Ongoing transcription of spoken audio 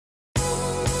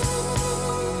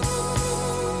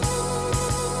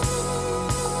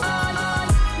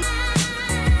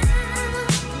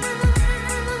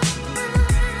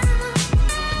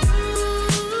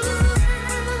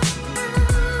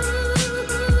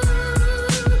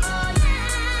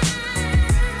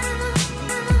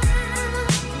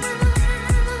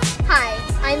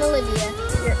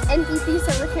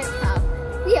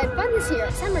here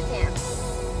at summer camp.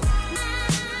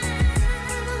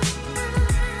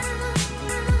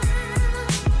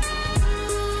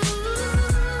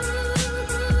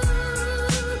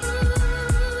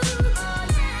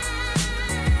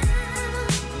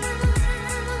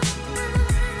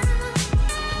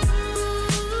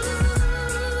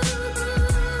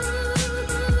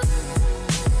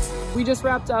 We just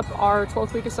wrapped up our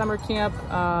 12th week of summer camp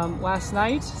last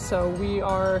night, so we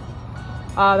are,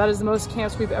 that is the most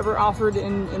camps we've ever offered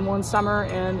in one summer,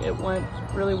 and it went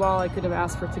really well. I couldn't have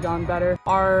asked for it to have gone better.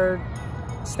 Our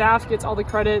staff gets all the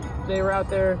credit. They were out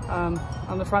there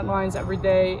on the front lines every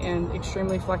day and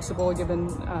extremely flexible given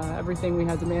everything we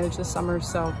had to manage this summer,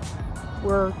 so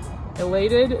we're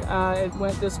elated. It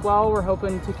went this well. We're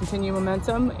hoping to continue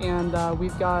momentum, and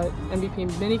we've got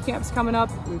NBP mini camps coming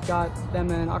up. We've got them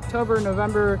in October,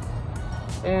 November,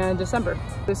 and December.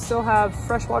 We still have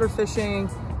freshwater fishing.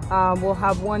 We'll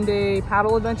have one-day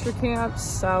paddle adventure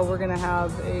camps. We're gonna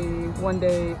have a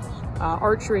one-day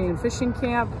archery and fishing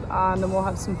camp, and then we'll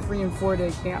have some 3- and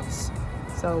 4-day camps.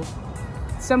 So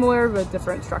similar but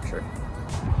different structure.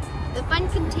 The fun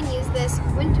continues this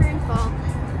winter and fall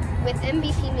with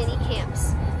NBP mini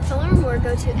camps. To learn more,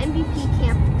 go to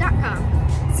nbpcamp.com.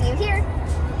 See you here!